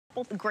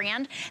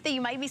grand that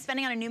you might be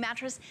spending on a new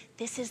mattress,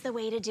 this is the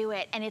way to do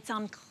it, and it's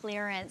on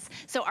clearance.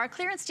 So our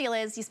clearance deal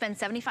is you spend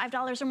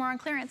 $75 or more on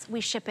clearance,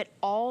 we ship it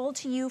all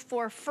to you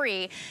for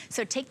free.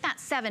 So take that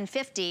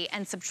 $750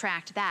 and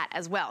subtract that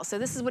as well. So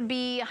this would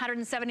be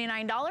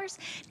 $179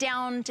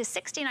 down to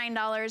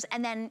 $69,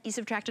 and then you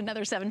subtract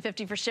another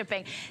 $750 for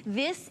shipping.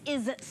 This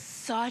is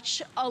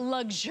such a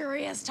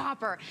luxurious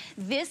topper.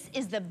 This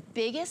is the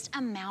biggest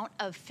amount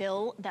of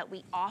fill that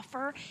we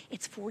offer.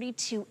 It's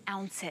 42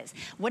 ounces.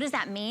 What does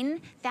that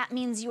mean? That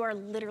means you are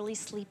literally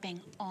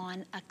sleeping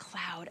on a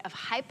cloud of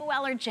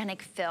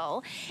hypoallergenic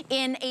fill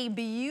in a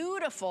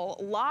beautiful,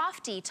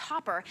 lofty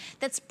topper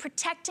that's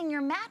protecting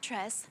your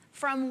mattress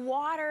from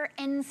water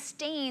and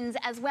stains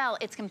as well.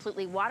 It's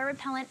completely water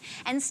repellent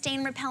and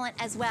stain repellent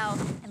as well.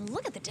 And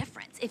look at the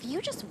difference. If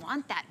you just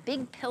want that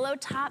big pillow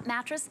top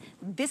mattress,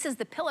 this is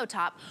the pillow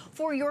top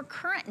for your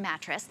current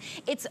mattress.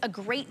 It's a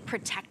great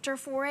protector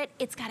for it.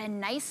 It's got a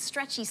nice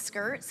stretchy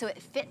skirt, so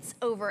it fits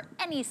over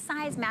any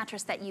size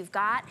mattress that you've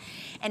got,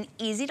 and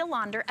easy to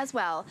launder as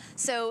well.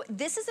 So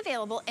this is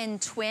available in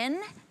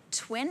Twin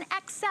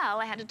XL.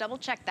 I had to double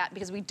check that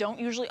because we don't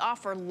usually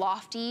offer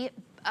lofty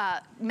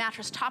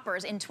mattress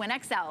toppers in Twin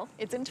XL.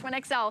 It's in Twin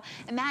XL.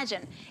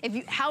 Imagine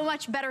how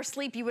much better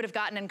sleep you would have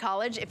gotten in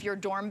college if your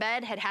dorm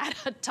bed had had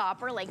a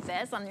topper like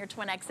this on your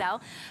Twin XL.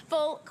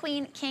 Full,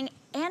 queen, king,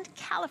 and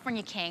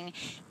California King.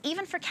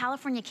 Even for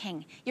California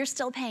King, you're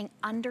still paying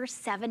under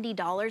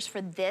 $70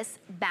 for this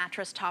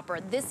mattress topper.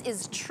 This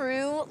is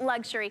true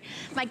luxury.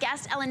 My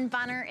guest, Ellen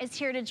Bonner, is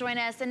here to join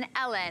us. And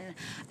Ellen,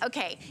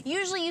 okay,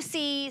 usually you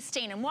see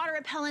stain and water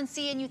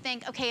repellency and you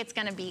think, okay, it's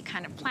gonna be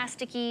kind of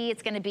plasticky,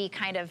 it's gonna be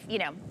kind of, you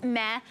know,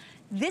 meh.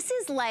 This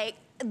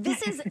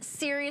is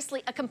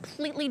seriously a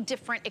completely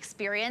different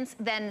experience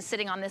than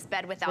sitting on this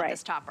bed without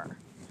this topper.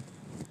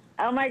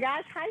 Oh my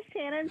gosh, hi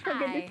Shannon, so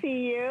good to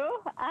see you.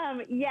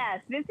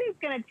 Yes, this is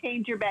gonna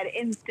change your bed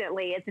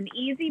instantly. It's an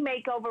easy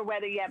makeover,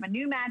 whether you have a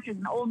new mattress,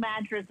 an old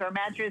mattress, or a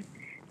mattress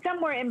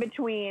somewhere in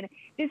between.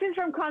 This is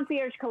from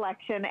Concierge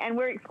Collection, and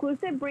we're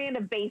exclusive brand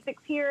of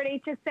basics here at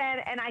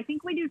HSN, and I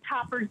think we do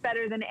toppers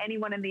better than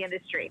anyone in the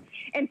industry.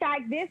 In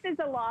fact, this is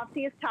the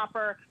loftiest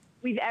topper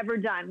we've ever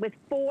done, with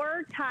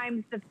 4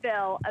 times the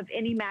fill of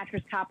any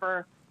mattress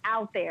topper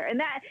out there. And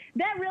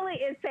that really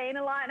is saying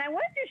a lot. And I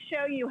wanted to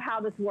show you how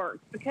this works,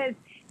 because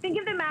think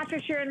of the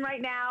mattress you're in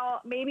right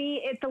now.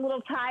 Maybe it's a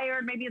little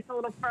tired, maybe it's a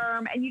little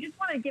firm, and you just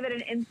want to give it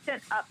an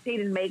instant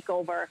update and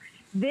makeover.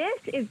 This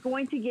is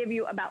going to give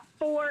you about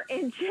 4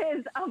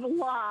 inches of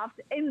loft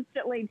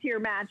instantly to your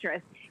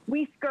mattress.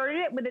 We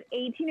skirted it with an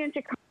 18-inch,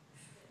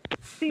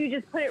 so you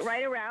just put it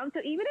right around.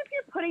 So even if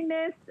you're putting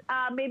this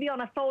maybe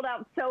on a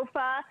fold-out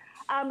sofa,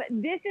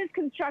 this is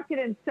constructed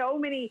in so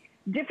many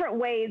different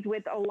ways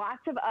with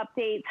lots of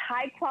updates,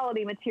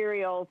 high-quality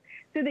materials,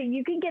 so that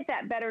you can get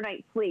that better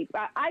night's sleep.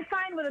 I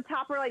find with a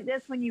topper like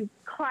this, when you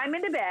climb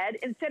into bed,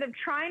 instead of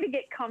trying to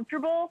get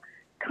comfortable,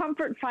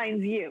 comfort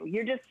finds you.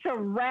 You're just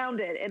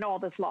surrounded in all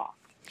this loft.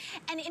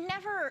 And it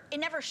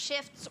never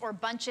shifts or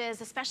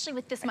bunches, especially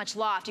with this much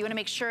loft. You want to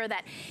make sure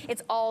that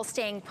it's all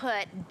staying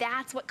put.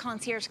 That's what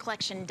Concierge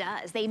Collection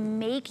does. They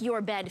make your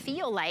bed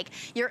feel like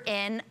you're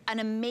in an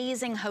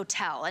amazing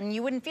hotel. And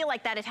you wouldn't feel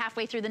like that if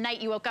halfway through the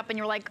night you woke up and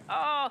you're like,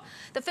 oh,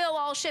 the fill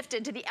all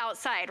shifted to the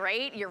outside,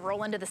 right? You're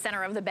rolling to the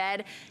center of the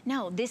bed.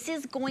 No, this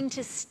is going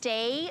to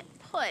stay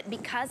put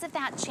because of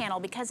that channel,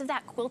 because of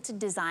that quilted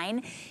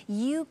design.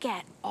 You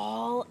get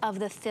all of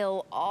the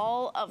fill,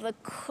 all of the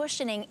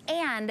cushioning,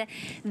 and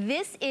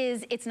this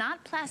is, it's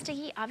not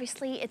plasticky,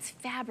 obviously it's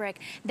fabric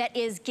that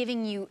is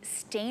giving you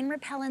stain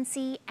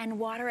repellency and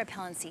water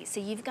repellency. So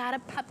you've got a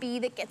puppy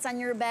that gets on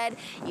your bed,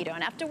 you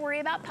don't have to worry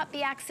about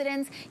puppy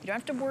accidents, you don't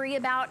have to worry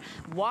about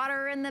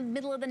water in the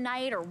middle of the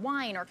night or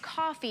wine or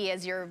coffee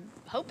as you're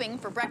hoping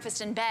for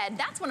breakfast in bed.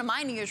 That's one of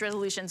my New Year's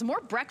resolutions, more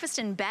breakfast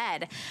in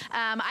bed.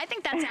 I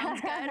think that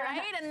sounds good,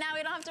 right? And now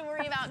we don't have to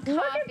worry about coffee.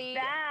 Look at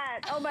that.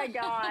 Oh my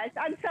gosh.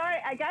 I'm sorry,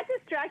 I got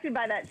distracted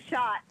by that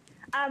shot.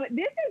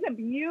 This is a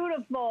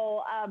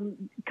beautiful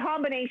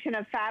combination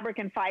of fabric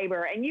and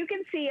fiber. And you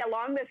can see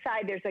along the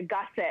side there's a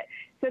gusset.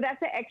 So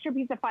that's an extra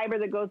piece of fiber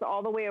that goes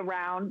all the way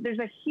around. There's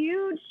a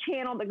huge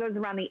channel that goes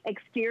around the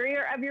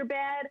exterior of your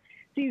bed,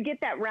 so you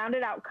get that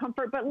rounded out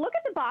comfort. But look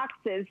at the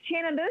boxes.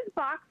 Shannon, those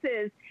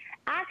boxes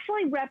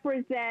actually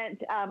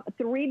represent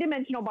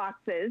 3-dimensional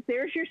boxes.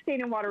 There's your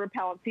stain and water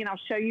repellency, and I'll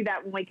show you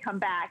that when we come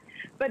back.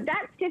 But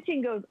that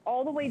stitching goes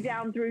all the way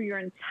down through your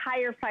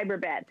entire fiber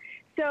bed.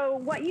 So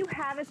what you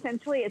have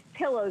essentially is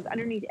pillows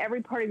underneath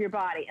every part of your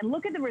body. And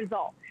look at the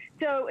result.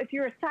 So if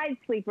you're a side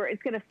sleeper,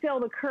 it's going to fill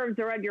the curves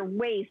around your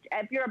waist.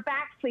 If you're a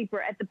back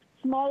sleeper, at the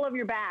small of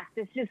your back,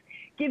 this just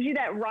gives you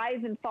that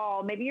rise and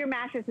fall. Maybe your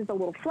mattress is a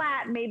little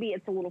flat, maybe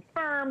it's a little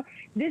firm.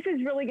 This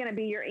is really going to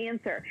be your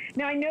answer.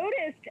 Now, I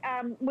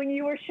noticed when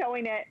you were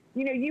showing it,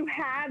 you know, you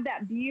have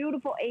that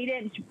beautiful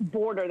 8-inch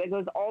border that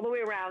goes all the way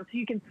around, so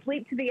you can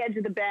sleep to the edge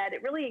of the bed.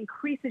 It really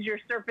increases your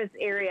surface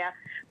area.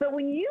 But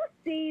when you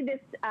see this,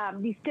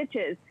 these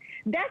stitches,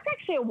 that's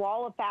actually a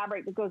wall of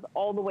fabric that goes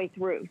all the way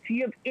through. So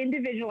you have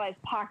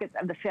individualized pockets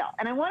of the fill.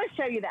 And I want to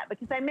show you that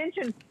because I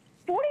mentioned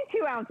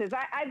 42 ounces.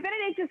 I've been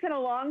at HSN a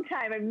long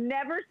time. I've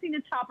never seen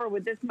a topper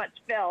with this much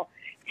fill.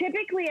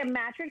 Typically, a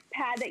mattress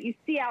pad that you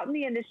see out in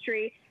the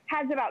industry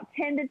has about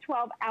 10 to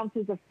 12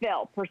 ounces of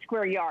fill per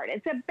square yard.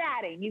 It's a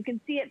batting. You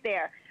can see it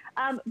there.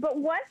 But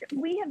what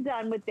we have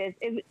done with this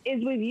is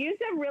we've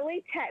used a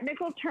really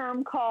technical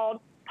term called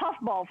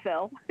puffball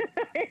fill.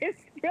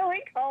 It's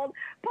really called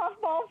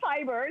puffball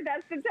fiber.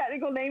 That's the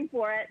technical name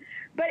for it.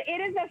 But it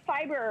is a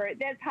fiber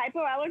that's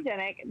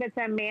hypoallergenic, that's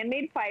a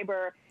man-made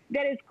fiber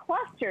that is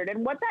clustered.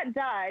 And what that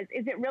does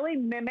is it really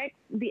mimics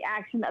the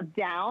action of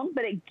down,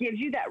 but it gives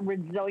you that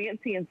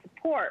resiliency and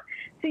support.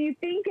 So you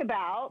think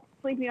about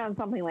sleeping on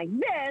something like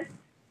this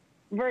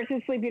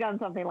versus sleeping on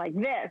something like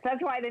this.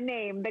 That's why the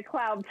name, the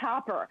Cloud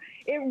Topper.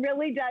 It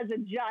really does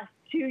adjust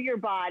to your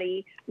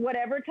body,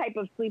 whatever type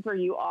of sleeper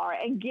you are,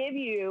 and give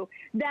you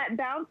that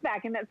bounce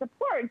back and that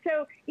support.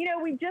 So, you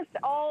know, we just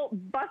all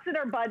busted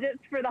our budgets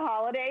for the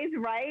holidays,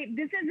 right?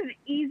 This is an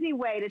easy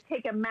way to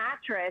take a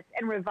mattress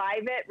and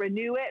revive it,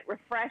 renew it,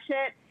 refresh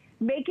it,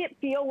 make it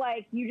feel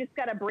like you just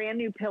got a brand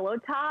new pillow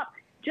top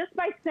just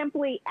by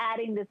simply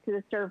adding this to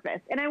the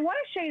surface. And I want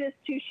to show you this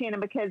too,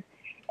 Shannon, because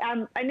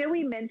I know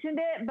we mentioned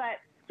it, but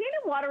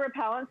standard water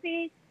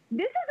repellency,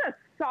 this is a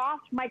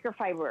soft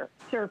microfiber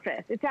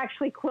surface. It's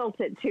actually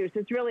quilted too, so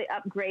it's really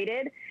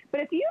upgraded.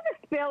 But if you have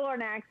a spill or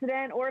an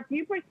accident, or if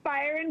you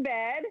perspire in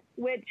bed,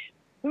 which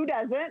who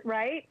doesn't,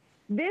 right?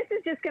 This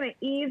is just going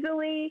to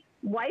easily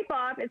wipe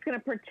off. It's going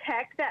to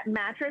protect that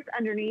mattress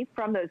underneath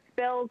from those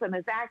spills and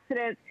those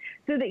accidents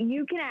so that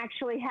you can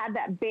actually have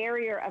that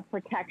barrier of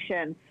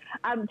protection.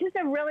 Just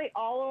a really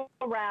all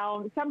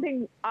around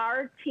something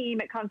our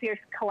team at Concierge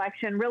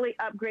Collection really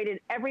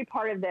upgraded every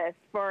part of this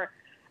for.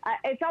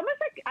 It's almost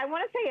like, I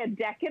want to say, a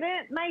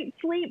decadent night's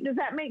sleep. Does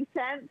that make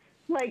sense?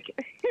 Like,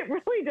 it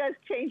really does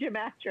change a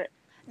mattress.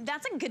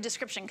 That's a good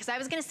description, because I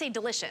was going to say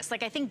delicious.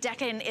 Like, I think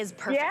decadent is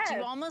perfect. Yes.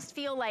 You almost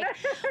feel like,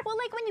 well,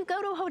 like when you go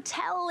to a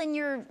hotel and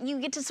you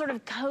get to sort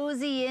of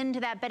cozy into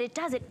that bed. It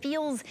does. It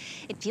feels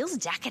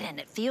decadent.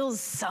 It feels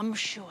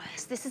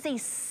sumptuous. This is a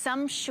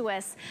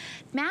sumptuous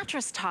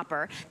mattress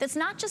topper that's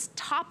not just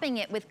topping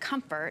it with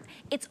comfort.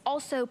 It's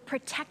also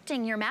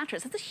protecting your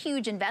mattress. That's a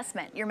huge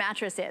investment, your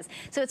mattress is.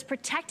 So it's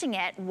protecting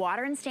it,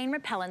 water and stain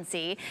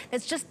repellency,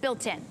 that's just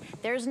built in.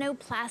 There's no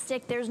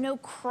plastic. There's no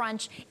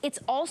crunch. It's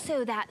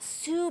also that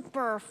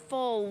super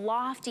full,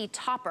 lofty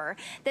topper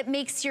that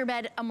makes your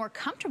bed a more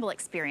comfortable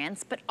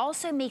experience, but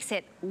also makes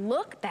it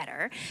look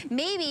better.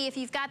 Maybe if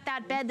you've got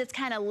that bed that's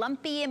kind of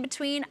lumpy in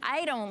between,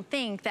 I don't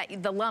think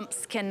that the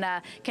lumps can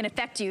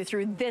affect you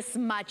through this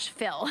much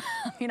fill.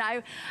 You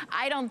know,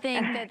 I don't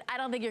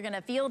think you're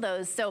gonna feel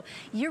those. So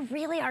you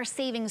really are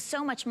saving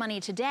so much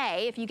money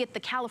today. If you get the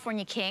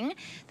California King,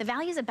 the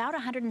value is about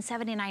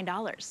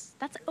 $179.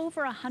 That's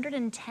over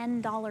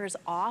 $110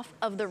 off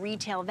of the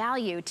retail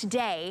value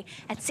today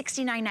at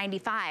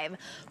 $69.95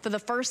 for the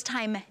first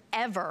time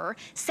ever,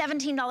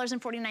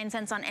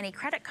 $17.49 on any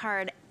credit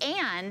card.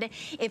 And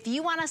if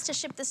you want us to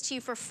ship this to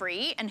you for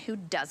free, and who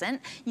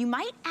doesn't, you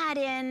might add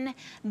in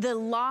the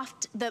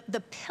loft,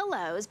 the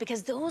pillows,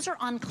 because those are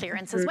on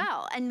clearance as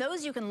well, and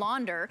those you can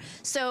launder.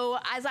 So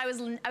as I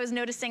was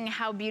noticing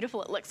how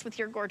beautiful it looks with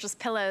your gorgeous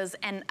pillows,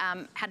 and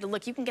had to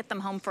look, you can get them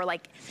home for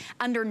like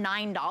under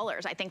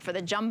 $9, I think, for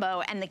the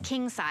jumbo and the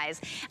king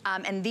size.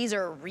 And these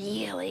are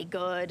really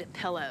good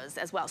pillows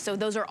as well. So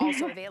those are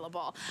also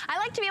available. I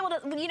like to be able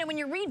to, you know, when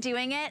you're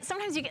redoing it,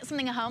 sometimes you get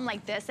something at home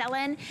like this,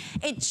 Ellen,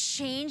 it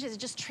changes, it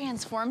just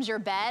transforms your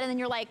bed, and then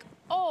you're like,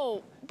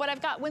 oh, but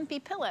I've got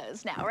wimpy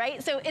pillows now,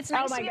 right? So it's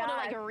nice to be able to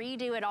like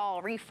redo it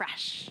all,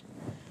 refresh.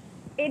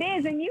 It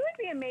is, and you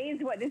would be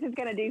amazed what this is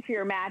going to do for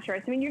your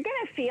mattress. I mean, you're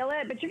going to feel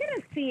it, but you're going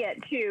to see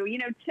it too. You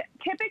know,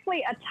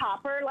 typically a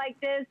topper like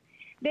this,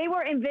 they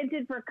were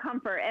invented for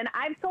comfort, and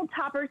I've sold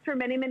toppers for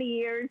many, many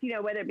years, you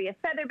know, whether it be a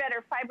feather bed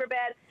or fiber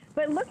bed.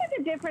 But look at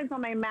the difference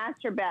on my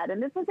master bed,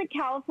 and this was a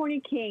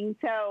California King,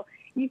 so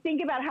you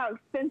think about how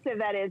expensive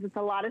that is. It's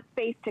a lot of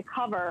space to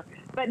cover,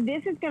 but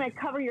this is going to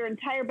cover your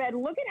entire bed.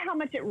 Look at how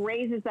much it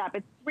raises up.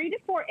 It's 3 to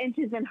 4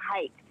 inches in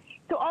height.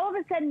 So all of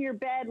a sudden your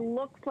bed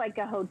looks like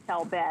a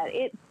hotel bed.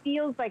 It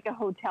feels like a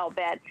hotel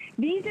bed.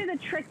 These are the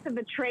tricks of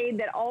the trade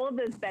that all of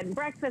those bed and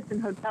breakfasts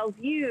and hotels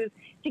use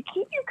to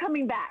keep you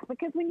coming back.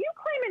 Because when you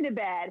climb into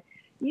bed,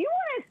 you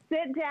want to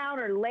sit down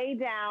or lay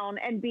down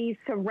and be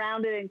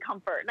surrounded in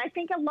comfort. And I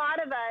think a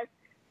lot of us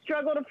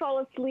struggle to fall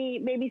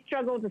asleep, maybe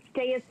struggle to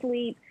stay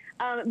asleep.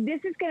 This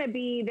is going to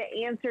be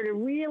the answer to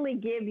really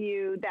give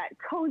you that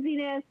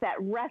coziness, that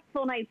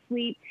restful night's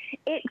sleep.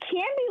 It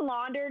can be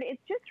laundered.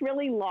 It's just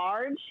really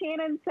large,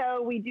 Shannon.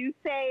 So we do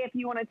say if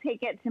you want to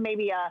take it to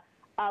maybe a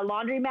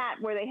laundromat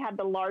where they have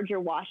the larger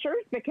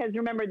washers, because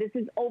remember, this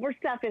is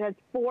overstuffed. It has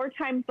 4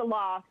 times the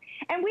loft.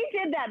 And we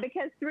did that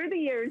because through the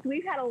years,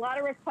 we've had a lot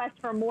of requests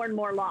for more and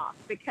more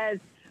loft, because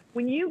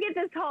when you get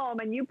this home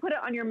and you put it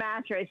on your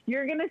mattress,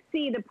 you're going to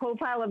see the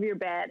profile of your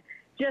bed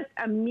just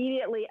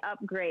immediately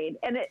upgrade.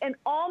 And in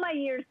all my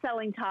years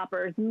selling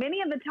toppers,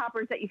 many of the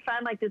toppers that you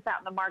find like this out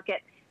in the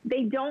market,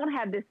 they don't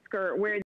have this skirt where